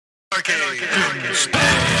Welcome,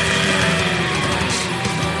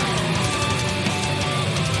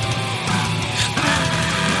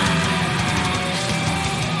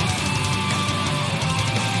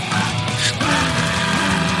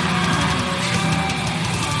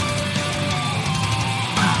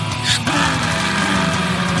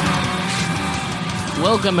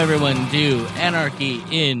 everyone, to Anarchy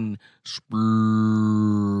in Space.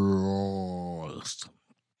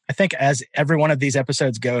 I think as every one of these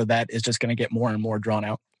episodes go, that is just going to get more and more drawn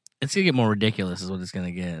out. It's going to get more ridiculous is what it's going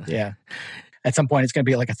to get. Yeah. At some point, it's going to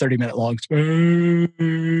be like a 30-minute long.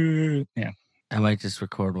 Yeah. I might just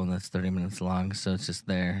record one that's 30 minutes long, so it's just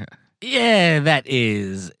there. Yeah, that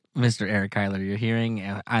is Mr. Eric Kyler you're hearing.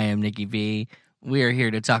 I am Nikki V. We are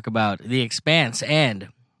here to talk about The Expanse, and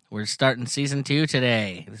we're starting season 2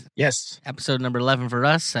 today. Yes. Episode number 11 for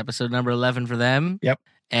us, episode number 11 for them. Yep.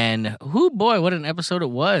 And, boy, what an episode it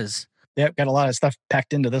was. Yep, got a lot of stuff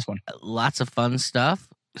packed into this one. Lots of fun stuff.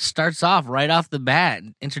 Starts off right off the bat,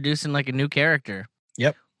 introducing like a new character.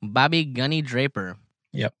 Yep. Bobby Gunny Draper.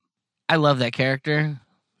 Yep. I love that character.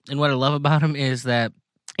 And what I love about him is that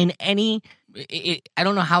in any... I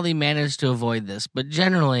don't know how they managed to avoid this, but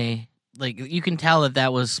generally, like, you can tell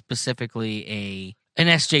that was specifically an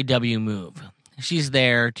SJW move. She's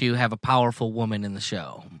there to have a powerful woman in the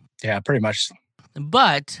show. Yeah, pretty much.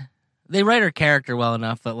 But they write her character well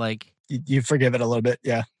enough that, like... You forgive it a little bit,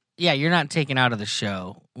 yeah. Yeah, you're not taken out of the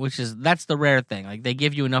show, that's the rare thing. Like, they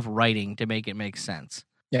give you enough writing to make it make sense.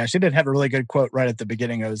 Yeah, she did have a really good quote right at the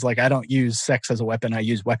beginning. It was like, I don't use sex as a weapon, I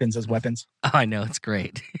use weapons as weapons. Oh, I know, it's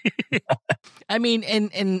great. I mean,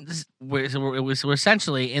 and we're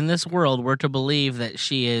essentially, in this world, we're to believe that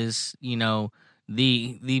she is, the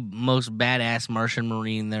most badass Martian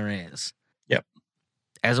Marine there is. Yep.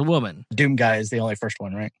 As a woman. Doom guy is the only first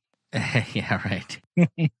one, right? Yeah, right.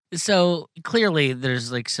 So clearly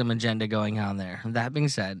there's like some agenda going on there. That being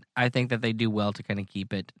said, I think that they do well to kind of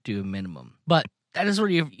keep it to a minimum. But that is where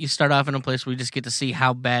you start off in a place where you just get to see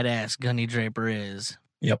how badass Gunny Draper is.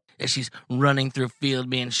 Yep. As she's running through a field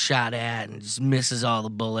being shot at and just misses all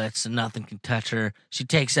the bullets and nothing can touch her. She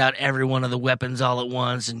takes out every one of the weapons all at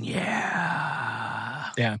once and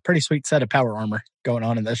Yeah, pretty sweet set of power armor going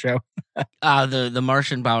on in this show. The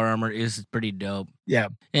Martian power armor is pretty dope. Yeah.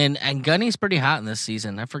 And Gunny's pretty hot in this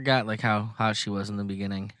season. I forgot like how hot she was in the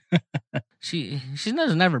beginning. She's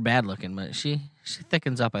never bad looking, but she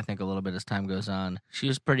thickens up I think a little bit as time goes on. She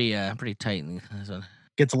was pretty tight in this one.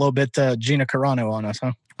 Gets a little bit Gina Carano on us,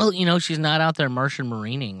 huh? Well, she's not out there Martian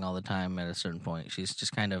Marining all the time at a certain point. She's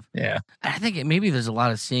just kind of... Yeah. I think maybe there's a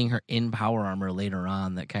lot of seeing her in power armor later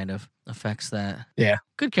on that kind of affects that. Yeah.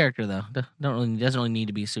 Good character, though. Doesn't really need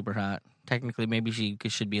to be super hot. Technically, maybe she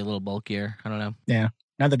should be a little bulkier. I don't know. Yeah.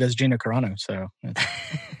 Neither does Gina Carano, so...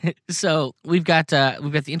 So we've got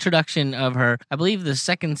the introduction of her. I believe the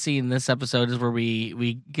second scene in this episode is where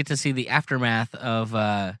we get to see the aftermath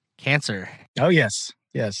of cancer. Oh, yes.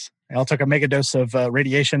 Yes. They all took a mega dose of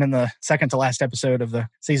radiation in the second to last episode of the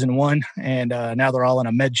season 1, and now they're all in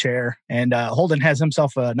a med chair. And Holden has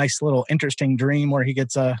himself a nice little interesting dream where he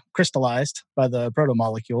gets crystallized by the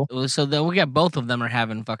protomolecule. So then we got both of them are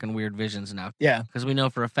having fucking weird visions now. Yeah. Because we know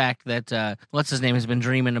for a fact that, what's his name, has been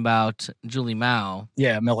dreaming about Julie Mao.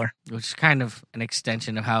 Yeah, Miller. Which is kind of an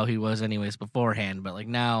extension of how he was anyways beforehand. But like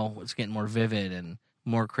now it's getting more vivid and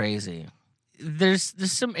more crazy. There's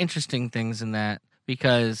some interesting things in that.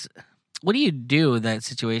 Because what do you do in that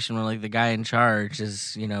situation when like the guy in charge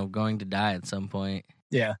is, going to die at some point?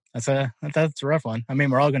 Yeah, that's a rough one. I mean,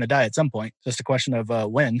 we're all going to die at some point. Just a question of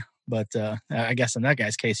when. But I guess in that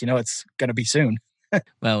guy's case, it's going to be soon.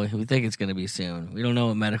 Well, we think it's going to be soon. We don't know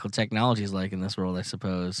what medical technology is like in this world, I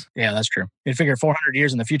suppose. Yeah, that's true. You'd figure 400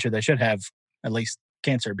 years in the future, they should have at least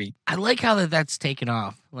cancer beat. I like how that's taken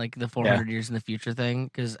off, like the 400 years in the future thing,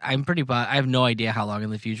 because I have no idea how long in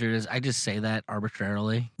the future it is. I just say that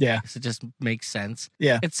arbitrarily. Yeah. It just makes sense.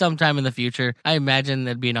 Yeah. It's sometime in the future. I imagine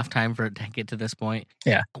there'd be enough time for it to get to this point.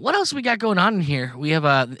 Yeah. What else we got going on in here? We have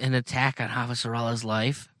an attack on Havasarala's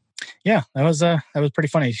life. Yeah, that was pretty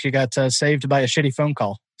funny. She got saved by a shitty phone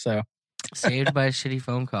call. So saved by a shitty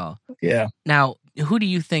phone call. Yeah. Now, who do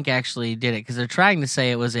you think actually did it? Because they're trying to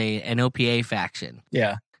say it was an OPA faction.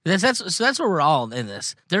 Yeah. That's where we're all in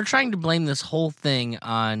this. They're trying to blame this whole thing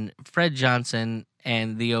on Fred Johnson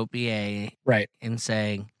and the OPA, right? And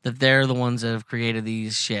saying that they're the ones that have created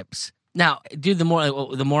these ships. Now, dude, the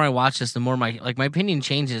more I watch this, the more my opinion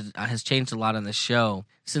has changed a lot on the show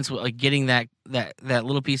since getting that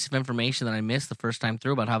little piece of information that I missed the first time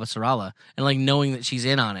through about Havasarala and knowing that she's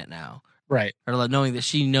in on it now. Right. Or knowing that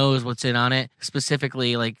she knows what's in on it.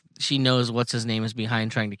 Specifically, she knows what's his name is behind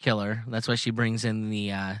trying to kill her. That's why she brings in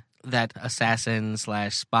the that assassin /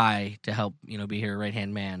 spy to help, be her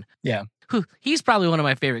right-hand man. Yeah. He's probably one of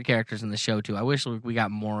my favorite characters in the show, too. I wish we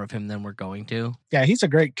got more of him than we're going to. Yeah, he's a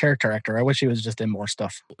great character actor. I wish he was just in more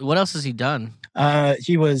stuff. What else has he done?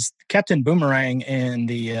 He was Captain Boomerang in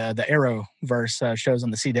the Arrowverse shows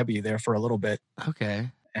on the CW there for a little bit. Okay.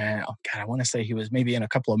 And I want to say he was maybe in a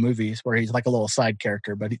couple of movies where he's like a little side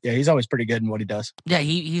character, but he's always pretty good in what he does. Yeah,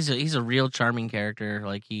 he's a real charming character.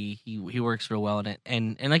 Like he works real well in it,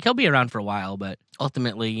 and like he'll be around for a while. But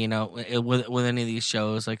ultimately, with any of these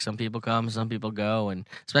shows, like some people come, some people go, and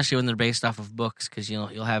especially when they're based off of books, because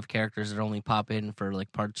you'll have characters that only pop in for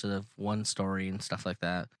like parts of one story and stuff like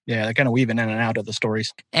that. Yeah, they're kind of weaving in and out of the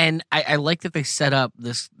stories. And I like that they set up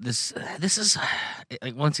this is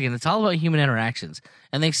like, once again, it's all about human interactions.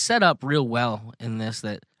 And they set up real well in this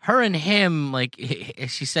that her and him, like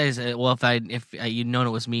she says, well, if you'd known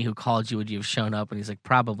it was me who called you, would you have shown up? And he's like,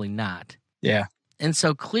 probably not. Yeah. And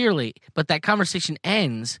so clearly, but that conversation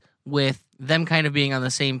ends with them kind of being on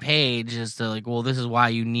the same page as to like, well, this is why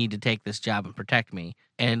you need to take this job and protect me.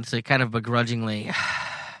 And so kind of begrudgingly,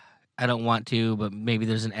 I don't want to, but maybe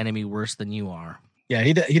there's an enemy worse than you are. Yeah,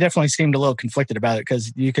 he definitely seemed a little conflicted about it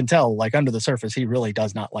because you can tell, like, under the surface, he really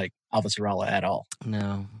does not like Avasarala at all.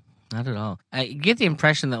 No, not at all. I get the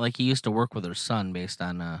impression that, like, he used to work with her son based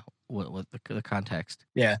on what the context.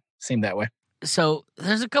 Yeah, seemed that way. So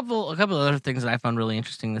there's a couple of other things that I found really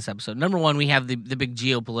interesting in this episode. Number one, we have the big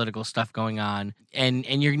geopolitical stuff going on, and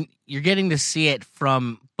you're getting to see it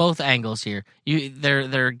from both angles here.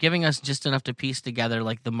 They're giving us just enough to piece together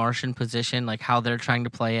like the Martian position, like how they're trying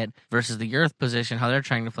to play it, versus the Earth position, how they're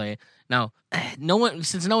trying to play it. Now,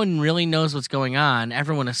 since no one really knows what's going on,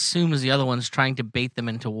 everyone assumes the other one's trying to bait them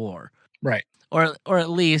into war, right? Or at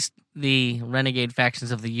least the renegade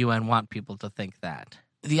factions of the UN want people to think that.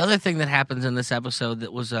 The other thing that happens in this episode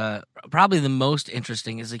that was probably the most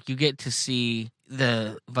interesting is like you get to see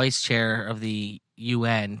the vice chair of the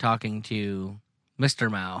UN talking to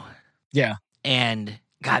Mr. Mao. Yeah. And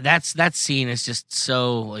God, that scene is just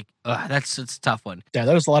so like it's a tough one. Yeah,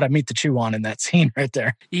 there was a lot of meat to chew on in that scene right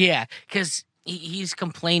there. Yeah, because he's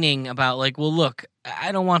complaining about like, well, look,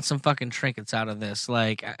 I don't want some fucking trinkets out of this.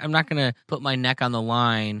 Like, I'm not gonna put my neck on the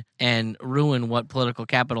line and ruin what political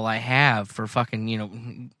capital I have for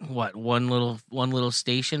fucking, what one little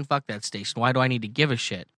station. Fuck that station. Why do I need to give a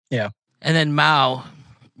shit? Yeah. And then Mao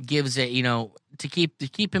gives it, to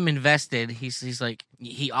keep him invested. He's like,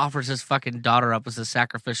 he offers his fucking daughter up as a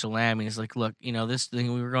sacrificial lamb. And he's like, look, this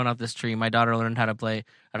thing, we were going up this tree. My daughter learned how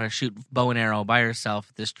to shoot bow and arrow by herself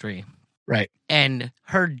at this tree. Right. And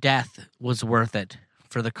her death was worth it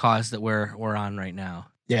for the cause that we're on right now.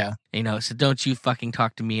 Yeah. So don't you fucking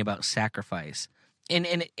talk to me about sacrifice.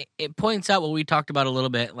 And it points out what we talked about a little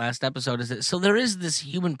bit last episode is that so there is this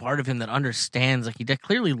human part of him that understands, like he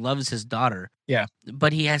clearly loves his daughter. Yeah.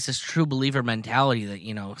 But he has this true believer mentality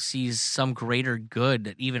that, sees some greater good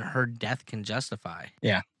that even her death can justify.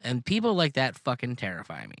 Yeah. And people like that fucking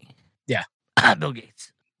terrify me. Yeah. Bill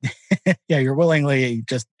Gates. Yeah, you're willingly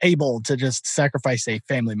just able to just sacrifice a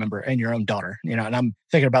family member and your own daughter, and I'm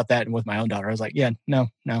thinking about that with my own daughter. I was like, yeah, no,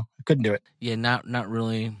 I couldn't do it. Yeah, not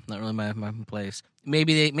really my place.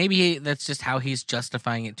 Maybe that's just how he's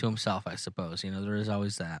justifying it to himself, I suppose. There is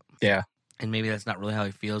always that. Yeah. And maybe that's not really how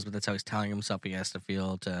he feels, but that's how he's telling himself he has to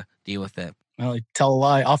feel to deal with it. Well, you tell a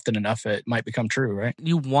lie often enough, it might become true, right?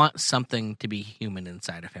 You want something to be human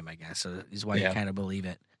inside of him, I guess. So is why you kind of believe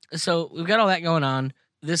it. So we've got all that going on.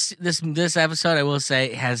 This episode, I will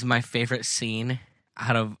say, has my favorite scene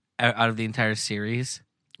out of the entire series,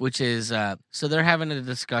 which is so they're having a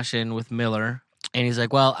discussion with Miller, and he's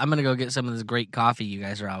like, "Well, I'm gonna go get some of this great coffee you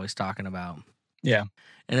guys are always talking about." Yeah.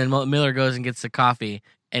 And then Miller goes and gets the coffee,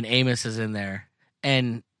 and Amos is in there,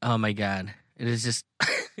 and oh my God, it is just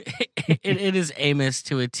it is Amos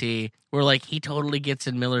to a T. Where like he totally gets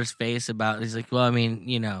in Miller's face about. He's like, "Well, I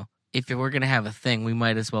mean, if we're gonna have a thing, we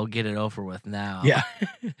might as well get it over with now." Yeah.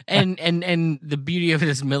 and the beauty of it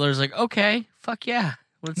is Miller's like, okay, fuck yeah,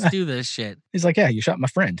 let's do this shit. He's like, yeah, you shot my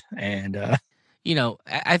friend, and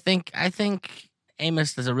I think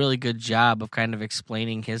Amos does a really good job of kind of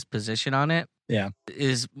explaining his position on it. Yeah,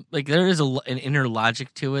 is like there is an inner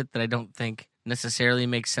logic to it that I don't think necessarily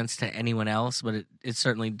makes sense to anyone else, but it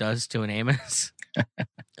certainly does to an Amos.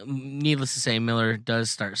 Needless to say, Miller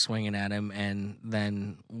does start swinging at him, and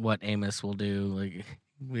then what Amos will do, like,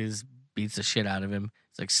 is beats the shit out of him.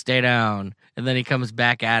 It's like, stay down. And then he comes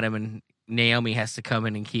back at him, and Naomi has to come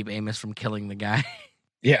in and keep Amos from killing the guy.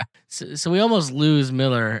 Yeah. So we almost lose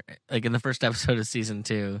Miller like in the first episode of season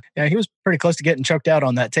 2. Yeah, he was pretty close to getting choked out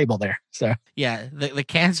on that table there. So Yeah, the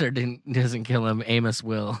cancer doesn't kill him. Amos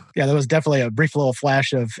will. yeah, there was definitely a brief little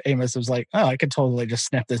flash of Amos was like, oh, I could totally just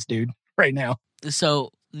snap this dude right now.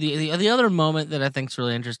 So the other moment that I think is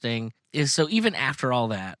really interesting is, so even after all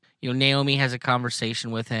that, Naomi has a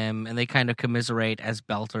conversation with him, and they kind of commiserate as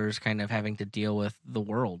Belters kind of having to deal with the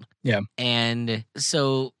world. Yeah. And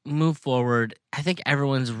so move forward, I think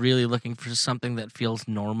everyone's really looking for something that feels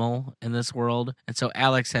normal in this world. And so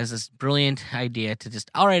Alex has this brilliant idea to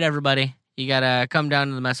just, all right, everybody, you got to come down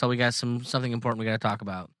to the mess hall. We got something important we got to talk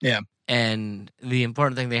about. Yeah. And the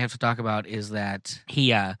important thing they have to talk about is that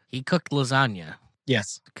he cooked lasagna.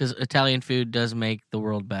 Yes. Because Italian food does make the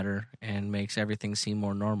world better and makes everything seem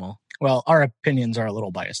more normal. Well, our opinions are a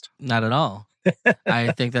little biased. Not at all.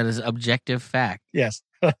 I think that is objective fact. Yes.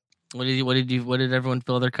 What did everyone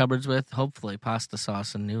fill their cupboards with? Hopefully pasta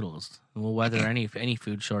sauce and noodles. We'll weather any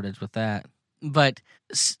food shortage with that. But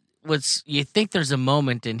you think there's a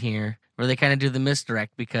moment in here where they kind of do the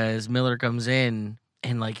misdirect, because Miller comes in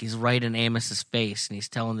and like he's right in Amos's face and he's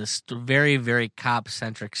telling this very, very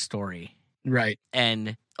cop-centric story. Right.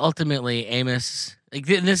 And ultimately, Amos, like,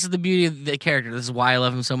 this is the beauty of the character. This is why I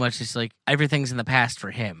love him so much. It's like everything's in the past for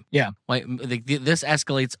him. Yeah. Like, this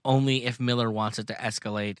escalates only if Miller wants it to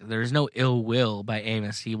escalate. There's no ill will by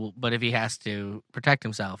Amos. But if he has to protect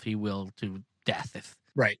himself, he will to death.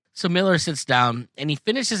 Right. So Miller sits down and he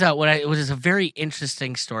finishes out what is a very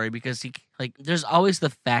interesting story, because there's always the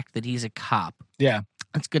fact that he's a cop. Yeah.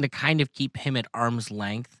 It's going to kind of keep him at arm's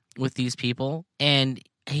length with these people, and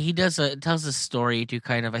he tells a story to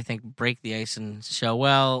kind of, I think, break the ice and show,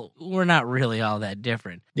 well, we're not really all that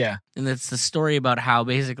different. Yeah. And it's the story about how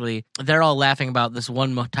basically they're all laughing about this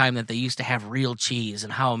one time that they used to have real cheese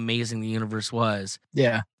and how amazing the universe was.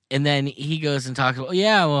 Yeah. And then he goes and talks about,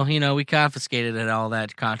 we confiscated it, all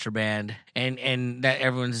that contraband, and that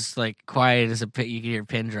everyone's just like quiet as you can hear a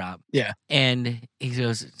pin drop. Yeah. And he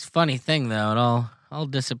goes, it's a funny thing though, it all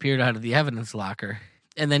disappeared out of the evidence locker.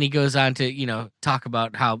 And then he goes on to, talk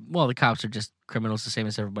about how, well, the cops are just criminals the same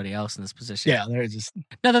as everybody else in this position. Yeah, they're just...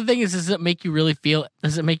 Now, the thing is, does it make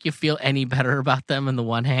you feel any better about them on the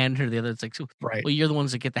one hand, or the other? It's like, right. Well, you're the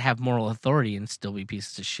ones that get to have moral authority and still be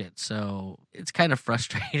pieces of shit. So it's kind of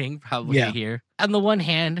frustrating probably here. On the one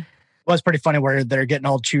hand... Well, it's pretty funny where they're getting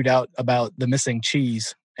all chewed out about the missing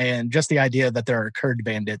cheese and just the idea that there are curd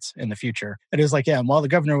bandits in the future. It is like, while the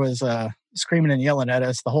governor was... screaming and yelling at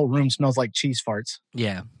us, the whole room smells like cheese farts.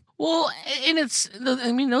 Yeah. Well, and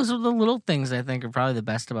those are the little things I think are probably the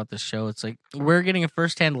best about this show. It's like we're getting a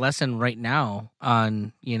firsthand lesson right now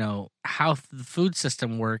on, how the food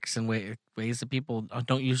system works in ways that people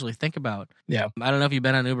don't usually think about. Yeah. I don't know if you've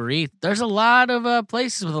been on Uber Eats. There's a lot of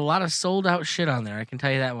places with a lot of sold out shit on there. I can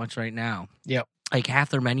tell you that much right now. Yep. Like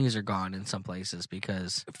half their menus are gone in some places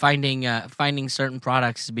because finding certain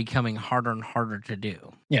products is becoming harder and harder to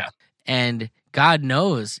do. Yeah. And God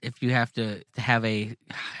knows if you have to have a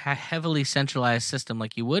heavily centralized system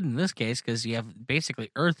like you would in this case, because you have basically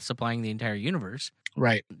Earth supplying the entire universe.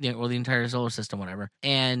 Right. Or the entire solar system, whatever.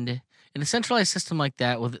 And in a centralized system like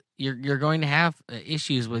that, you're going to have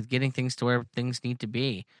issues with getting things to where things need to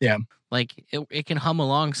be. Yeah. Like it can hum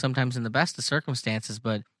along sometimes in the best of circumstances,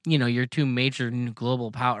 but your two major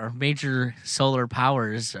major solar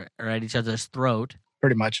powers are at each other's throat.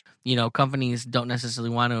 Pretty much. Companies don't necessarily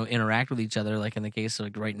want to interact with each other, like in the case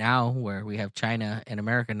of right now where we have China and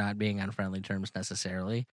America not being on friendly terms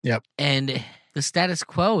necessarily. Yep. And the status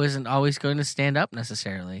quo isn't always going to stand up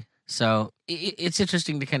necessarily. So it's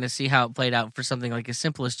interesting to kind of see how it played out for something like as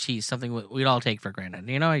simple as cheese, something we'd all take for granted.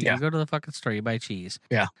 You go to the fucking store, you buy cheese.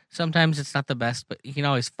 Yeah. Sometimes it's not the best, but you can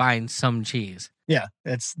always find some cheese. Yeah,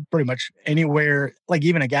 it's pretty much anywhere, like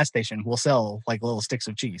even a gas station will sell like little sticks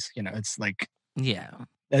of cheese. It's like... Yeah.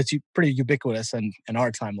 That's pretty ubiquitous in our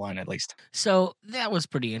timeline, at least. So that was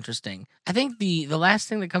pretty interesting. I think the last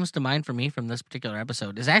thing that comes to mind for me from this particular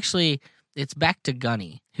episode is actually, it's back to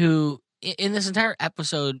Gunny, who in this entire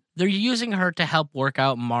episode, they're using her to help work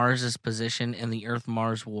out Mars's position in the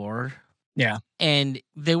Earth-Mars war. Yeah. And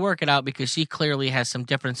they work it out because she clearly has some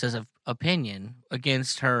differences of opinion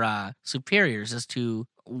against her superiors as to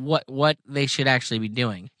what they should actually be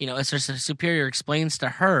doing. As her superior explains to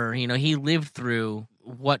her, he lived through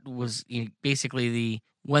what was basically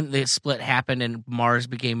when the split happened and Mars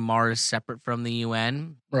became Mars separate from the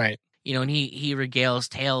UN. Right. And he regales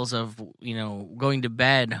tales of, going to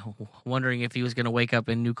bed wondering if he was going to wake up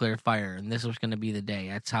in nuclear fire and this was going to be the day.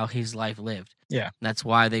 That's how his life lived. Yeah. That's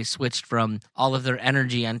why they switched from all of their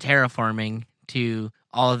energy on terraforming to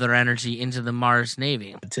all of their energy into the Mars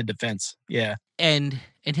Navy. To defense. Yeah. And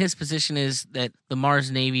his position is that the Mars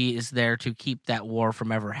Navy is there to keep that war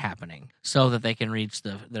from ever happening so that they can reach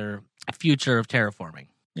their future of terraforming.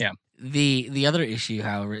 Yeah. The other issue,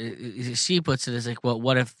 however, she puts it as like, well,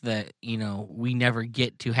 what if we never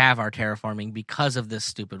get to have our terraforming because of this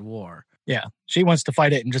stupid war? Yeah. She wants to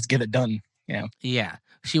fight it and just get it done. Yeah. Yeah.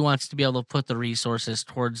 She wants to be able to put the resources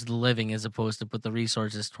towards the living as opposed to put the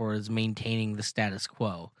resources towards maintaining the status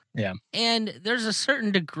quo. Yeah. And there's a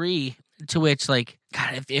certain degree to which, like,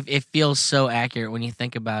 God, it feels so accurate when you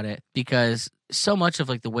think about it, because so much of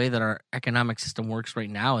like the way that our economic system works right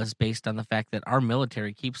now is based on the fact that our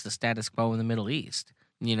military keeps the status quo in the Middle East.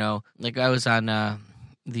 Like I was on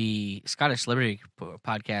the Scottish Liberty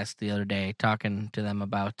podcast the other day talking to them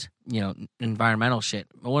about environmental shit.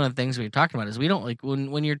 But one of the things we were talking about is we don't like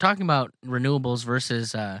when you're talking about renewables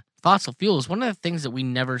versus fossil fuels. One of the things that we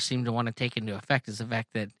never seem to want to take into effect is the fact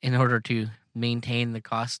that in order to maintain the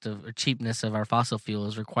cost of or cheapness of our fossil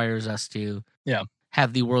fuels requires us to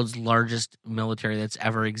have the world's largest military that's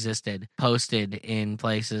ever existed posted in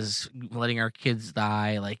places, letting our kids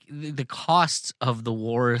die. Like the costs of the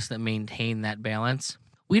wars that maintain that balance.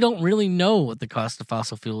 We don't really know what the cost of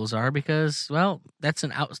fossil fuels are because, well, that's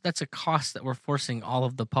a cost that we're forcing all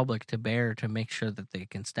of the public to bear to make sure that they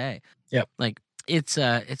can stay. Yep. Like it's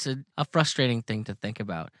a frustrating thing to think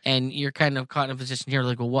about, and you're kind of caught in a position here,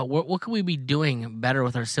 like, well, what could we be doing better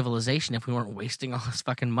with our civilization if we weren't wasting all this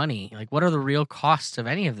fucking money? Like, what are the real costs of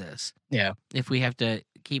any of this? Yeah. If we have to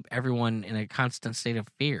keep everyone in a constant state of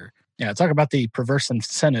fear. Yeah. Talk about the perverse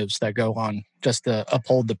incentives that go on just to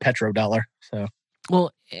uphold the petrodollar. So.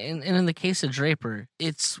 Well, and in the case of Draper,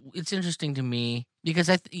 it's interesting to me because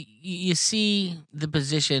you see the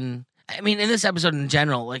position. I mean, in this episode in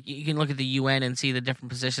general, like you can look at the UN and see the different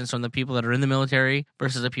positions from the people that are in the military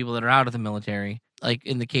versus the people that are out of the military. Like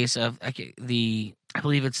in the case of I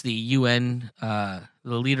believe it's the UN, the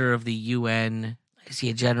leader of the UN. Is he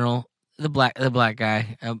a general? The black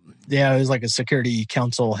guy. Yeah, it was like a security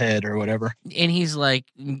council head or whatever. And he's like,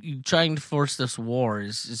 trying to force this war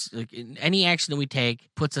is like any action that we take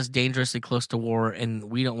puts us dangerously close to war, and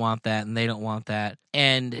we don't want that, and they don't want that.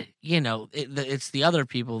 And it's the other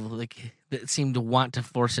people like that seem to want to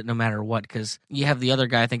force it no matter what. Because you have the other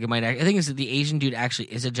guy. I think it's the Asian dude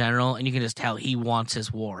actually is a general, and you can just tell he wants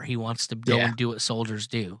his war. He wants to go and do what soldiers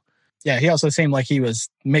do. Yeah, he also seemed like he was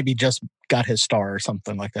maybe just got his star or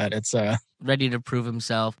something like that. It's ready to prove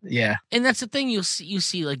himself. Yeah. And that's the thing you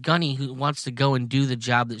see like Gunny, who wants to go and do the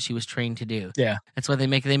job that she was trained to do. Yeah. That's why they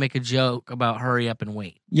make a joke about hurry up and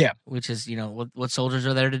wait. Yeah. Which is, what soldiers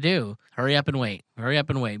are there to do. Hurry up and wait. Hurry up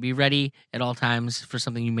and wait. Be ready at all times for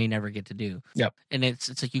something you may never get to do. Yep. And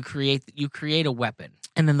it's like you create a weapon,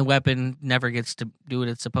 and then the weapon never gets to do what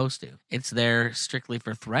it's supposed to. It's there strictly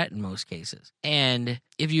for threat in most cases. And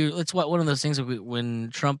it's one of those things when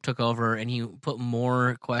Trump took over and he put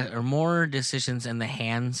more decisions in the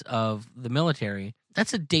hands of the military.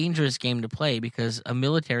 That's a dangerous game to play because a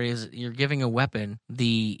military you're giving a weapon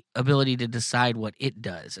the ability to decide what it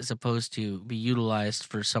does as opposed to be utilized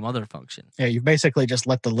for some other function. Yeah, you basically just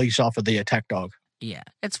let the leash off of the attack dog. Yeah,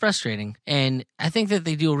 it's frustrating. And I think that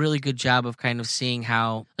they do a really good job of kind of seeing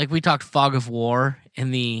how, like we talked fog of war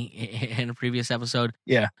in a previous episode.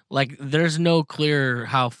 Yeah. Like there's no clearer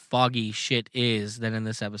how foggy shit is than in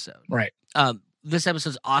this episode. Right. This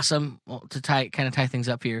episode's awesome to tie things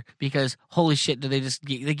up here because holy shit, do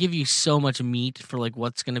they give you so much meat for like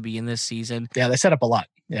what's going to be in this season. Yeah, they set up a lot.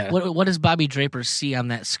 Yeah. What does Bobby Draper see on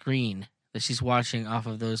that screen that she's watching off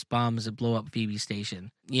of those bombs that blow up Phoebe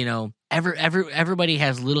Station? Everybody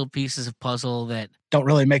has little pieces of puzzle that don't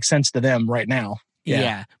really make sense to them right now.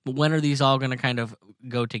 Yeah. But when are these all going to kind of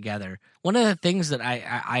go together? One of the things that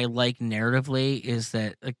I like narratively is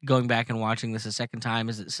that, like, going back and watching this a second time,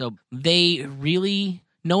 is that so they really,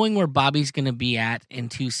 knowing where Bobby's going to be at in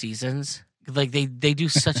 2 seasons, like they do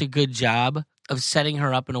such a good job of setting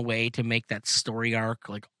her up in a way to make that story arc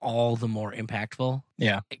like all the more impactful.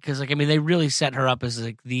 Yeah. Because they really set her up as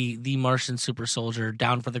like the Martian super soldier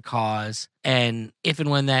down for the cause. And if and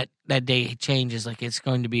when that day changes, like it's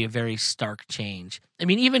going to be a very stark change. I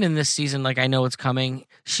mean, even in this season, like I know it's coming,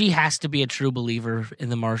 she has to be a true believer in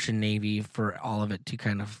the Martian Navy for all of it to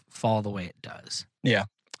kind of fall the way it does. Yeah.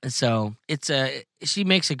 So she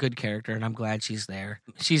makes a good character, and I'm glad she's there.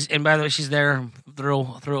 And by the way, she's there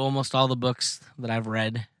through almost all the books that I've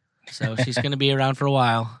read. So she's going to be around for a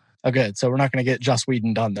while. Oh, good. So we're not going to get Joss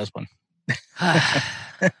Whedon done this one.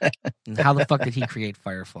 How the fuck did he create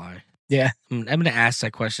Firefly? Yeah. I'm going to ask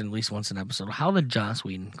that question at least once an episode. How did Joss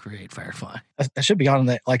Whedon create Firefly? That should be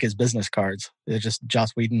on like his business cards. It's just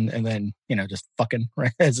Joss Whedon and then, just fucking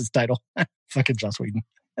right as his title. Fucking Joss Whedon.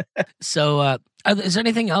 So, is there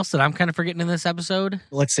anything else that I'm kind of forgetting in this episode?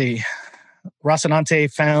 Let's see.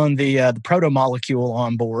 Rocinante found the proto-molecule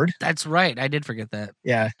on board. That's right. I did forget that.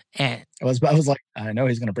 Yeah. And I was like, I know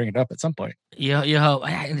he's going to bring it up at some point. you hope.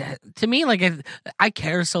 To me, like, I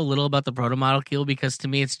care so little about the proto-molecule because to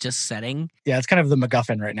me it's just setting. Yeah, it's kind of the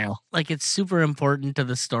MacGuffin right now. Like, it's super important to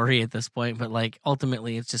the story at this point, but like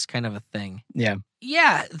ultimately it's just kind of a thing. Yeah.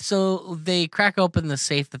 Yeah, so they crack open the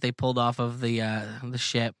safe that they pulled off of the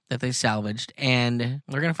ship that they salvaged, and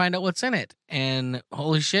they're gonna find out what's in it. And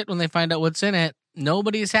holy shit, when they find out what's in it,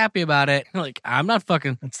 nobody's happy about it. Like, I'm not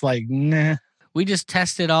fucking. It's like, nah. We just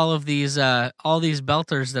tested all these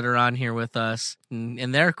belters that are on here with us,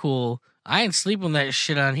 and they're cool. I ain't sleeping with that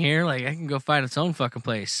shit on here. Like, I can go find its own fucking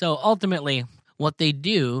place. So ultimately, what they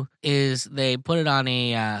do is they put it on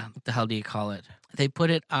a what the hell do you call it? They put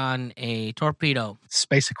it on a torpedo.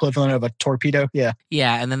 Space equivalent of a torpedo. Yeah.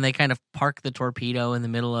 Yeah, and then they kind of park the torpedo in the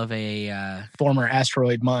middle of a former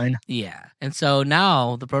asteroid mine. Yeah. And so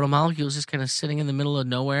now the proto-molecule is just kind of sitting in the middle of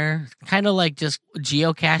nowhere, kind of like just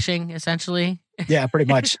geocaching, essentially. Yeah,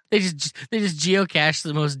 pretty much. They just geocache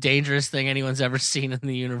the most dangerous thing anyone's ever seen in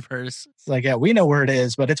the universe. It's like, yeah, we know where it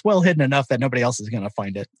is, but it's well hidden enough that nobody else is going to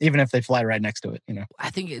find it, even if they fly right next to it, you know. I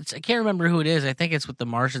can't remember who it is. I think it's with the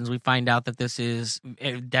Martians. We find out that this is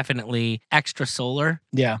definitely extrasolar.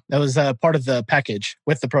 Yeah, that was part of the package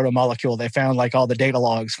with the proto-molecule. They found like all the data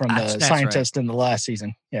logs from the scientist in the last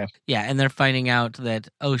season. Yeah. Yeah, and they're finding out that,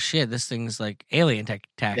 oh shit, this thing's like alien tech.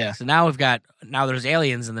 Yeah. So now there's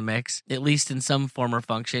aliens in the mix, at least in some form or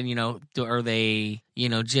function, you know. Are they, you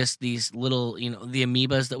know, just these little, you know, the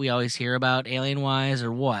amoebas that we always hear about alien-wise,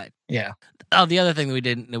 or what? Yeah. Oh, the other thing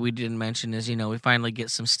that we didn't mention is, you know, we finally get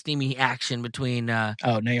some steamy action between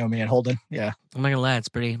Naomi and Holden. Yeah. I'm not gonna lie, it's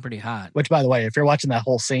pretty hot. Which, by the way, if you're watching that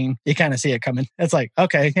whole scene, you kind of see it coming. It's like,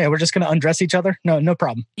 okay, yeah, we're just gonna undress each other. No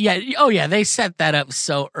problem. Yeah. Oh yeah, they set that up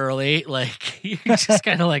so early. Like, you're just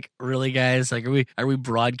kind of like, really, guys? Like, are we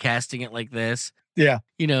broadcasting it like this? Yeah.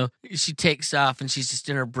 You know, she takes off and she's just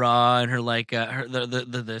in her bra and her like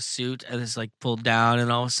the suit and it's like pulled down,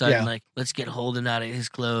 and all of a sudden like, let's get Holden out of his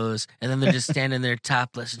clothes, and then they're just standing there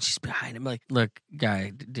topless and she's behind him. Like, look,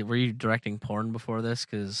 guy, were you directing porn before this?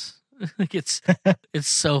 Because like it's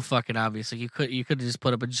so fucking obvious. Like, you could have just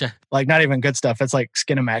put up like, not even good stuff. It's like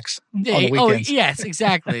Skinamax on the weekends. Oh yes,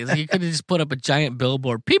 exactly. Like, you could have just put up a giant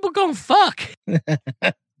billboard. People gonna fuck.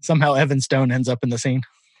 Somehow Evan Stone ends up in the scene.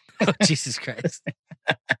 Oh, Jesus Christ.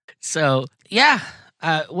 So, yeah.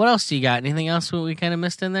 What else do you got? Anything else we kind of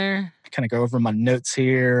missed in there? Kind of go over my notes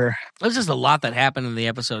here. There's just a lot that happened in the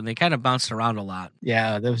episode, and they kind of bounced around a lot.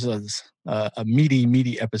 Yeah, there was a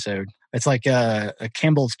meaty episode. It's like a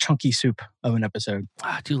Campbell's Chunky Soup of an episode.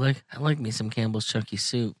 I like me some Campbell's Chunky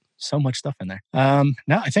Soup. So much stuff in there.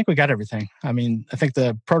 No, I think we got everything. I mean, I think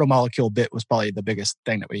the proto-molecule bit was probably the biggest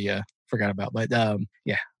thing that we forgot about. But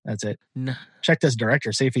yeah, that's it. No. Check this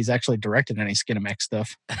director, see if he's actually directed any Skinamax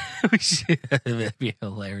stuff. That'd be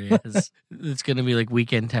hilarious. It's going to be like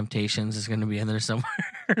Weekend Temptations is going to be in there somewhere.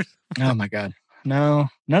 Oh, my God. No,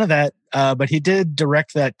 none of that. But he did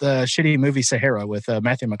direct that shitty movie Sahara with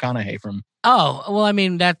Matthew McConaughey from. Oh, well, I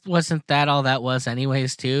mean, that wasn't that all that was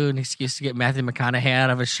anyways, too? An excuse to get Matthew McConaughey out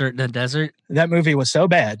of his shirt in the desert? That movie was so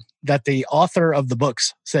bad that the author of the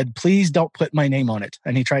books said, please don't put my name on it.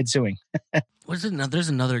 And he tried suing. There's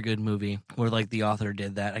another good movie where like the author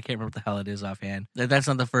did that. I can't remember what the hell it is offhand. That's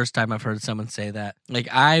not the first time I've heard someone say that. Like,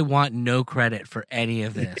 I want no credit for any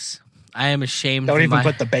of this. I am ashamed. Don't even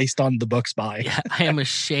put the based on the books by. Yeah, I am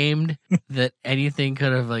ashamed that anything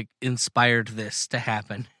could have like inspired this to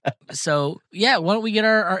happen. So yeah, why don't we get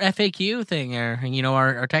our FAQ thing,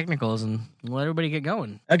 our technicals, and let everybody get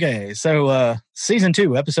going. Okay, so season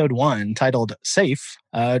 2, episode 1, titled "Safe,"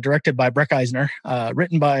 directed by Breck Eisner,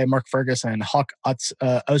 written by Mark Fergus and Hawk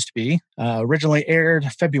Ostby. Originally aired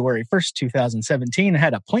February 1st, 2017,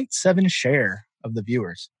 had a 0.7 share of the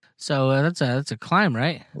viewers. So that's a climb,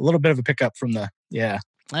 right? A little bit of a pickup from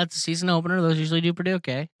That's a season opener. Those usually do pretty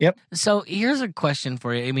okay. Yep. So here's a question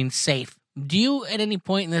for you. I mean, safe. Do you at any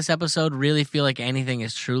point in this episode really feel like anything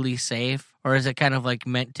is truly safe? Or is it kind of like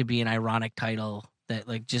meant to be an ironic title that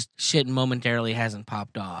like just shit momentarily hasn't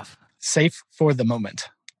popped off? Safe for the moment.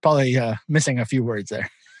 Probably missing a few words there.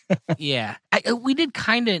 Yeah. We did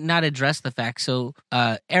kind of not address the fact. So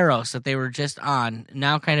Eros that they were just on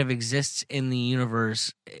now kind of exists in the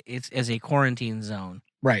universe. It's as a quarantine zone.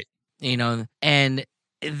 Right. You know, and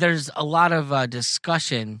there's a lot of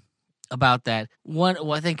discussion about that.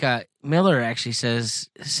 I think Miller actually says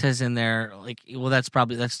in there, like, well,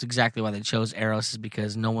 that's exactly why they chose Eros, is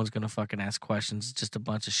because no one's gonna fucking ask questions. It's just a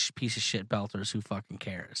bunch of piece of shit belters who fucking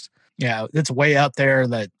cares. Yeah, it's way out there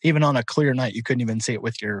that even on a clear night you couldn't even see it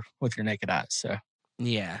with your naked eyes. So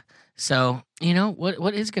yeah. So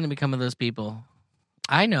what is gonna become of those people?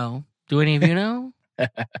 I know. Do any of you know?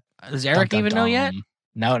 Does Eric even know yet?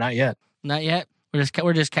 No, not yet. Not yet.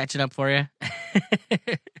 We're just catching up for you.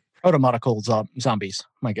 Proto-molecule zombies,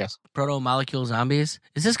 my guess. Proto-molecule zombies.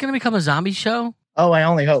 Is this going to become a zombie show? Oh, I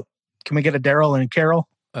only hope. Can we get a Daryl and a Carol?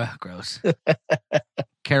 Ugh, gross.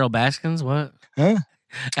 Carol Baskins? What? Huh?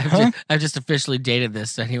 I've just officially dated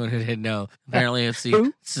this to anyone who didn't know. Apparently,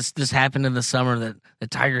 this happened in the summer that the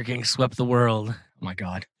Tiger King swept the world. Oh my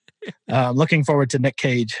God. Looking forward to Nick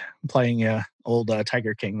Cage playing old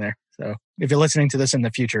Tiger King there. So if you're listening to this in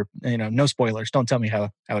the future, no spoilers. Don't tell me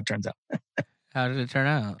how it turns out. How did it turn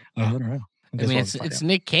out? I don't know. I mean, it's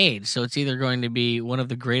Nick Cage, so it's either going to be one of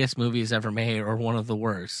the greatest movies ever made or one of the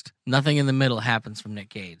worst. Nothing in the middle happens from Nick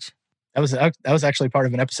Cage. That was actually part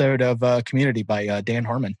of an episode of Community by Dan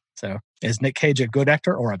Harmon. So is Nick Cage a good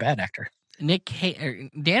actor or a bad actor?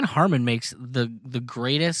 Dan Harmon makes the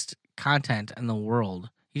greatest content in the world.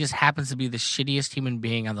 He just happens to be the shittiest human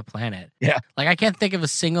being on the planet. Yeah. Like, I can't think of a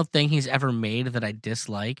single thing he's ever made that I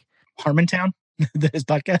dislike. Harmontown, his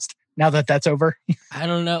podcast, now that that's over. I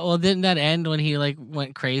don't know. Well, didn't that end when he, like,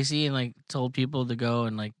 went crazy and, like, told people to go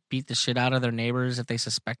and, like, beat the shit out of their neighbors if they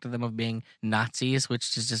suspected them of being Nazis,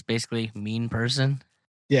 which is just basically mean person?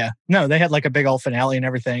 Yeah. No, they had, like, a big old finale and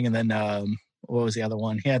everything. And then, what was the other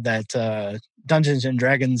one? He had that Dungeons and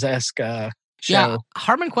Dragons-esque show. Yeah,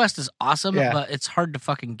 Harmon Quest is awesome, but it's hard to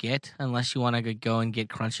fucking get unless you want to go and get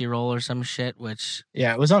Crunchyroll or some shit, which...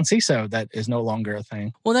 Yeah, it was on CISO. That is no longer a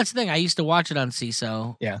thing. Well, that's the thing. I used to watch it on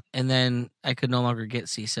CISO. Yeah. And then I could no longer get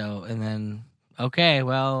CISO. And then, okay,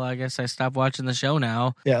 well, I guess I stopped watching the show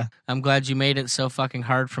now. Yeah. I'm glad you made it so fucking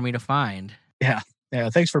hard for me to find. Yeah.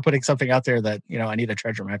 Yeah, thanks for putting something out there that, I need a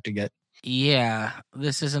treasure map to get. Yeah,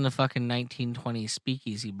 this isn't a fucking 1920s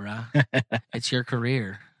speakeasy, bruh. It's your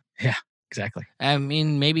career. Yeah. Exactly. I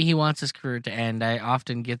mean, maybe he wants his career to end. I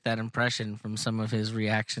often get that impression from some of his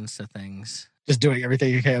reactions to things. Just doing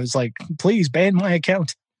everything he can. I was like, please ban my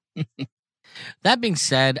account. That being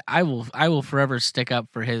said, I will forever stick up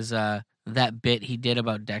for his that bit he did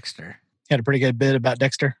about Dexter. He had a pretty good bit about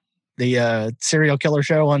Dexter, the serial killer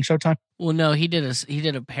show on Showtime. Well, no, he did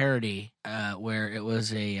a parody where it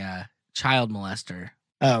was a child molester.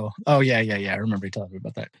 Oh, yeah. I remember you telling me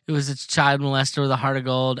about that. It was a child molester with a heart of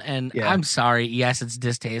gold, and yeah. I'm sorry, yes, it's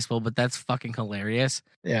distasteful, but that's fucking hilarious.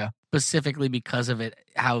 Yeah. Specifically because of it,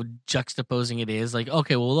 how juxtaposing it is. Like,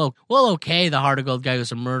 okay, okay, the heart of gold guy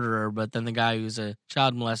who's a murderer, but then the guy who's a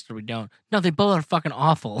child molester, we don't. No, they both are fucking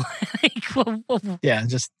awful. Yeah,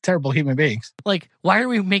 just terrible human beings. Like, why are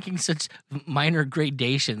we making such minor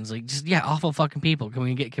gradations? Like, just, awful fucking people. Can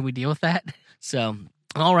we deal with that? So...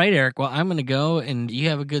 All right, Eric. Well, I'm going to go, and you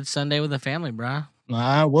have a good Sunday with the family, brah.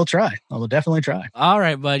 We'll try. I will definitely try. All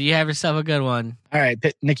right, bud. You have yourself a good one. All right,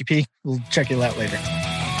 Nikki P. We'll check you out later.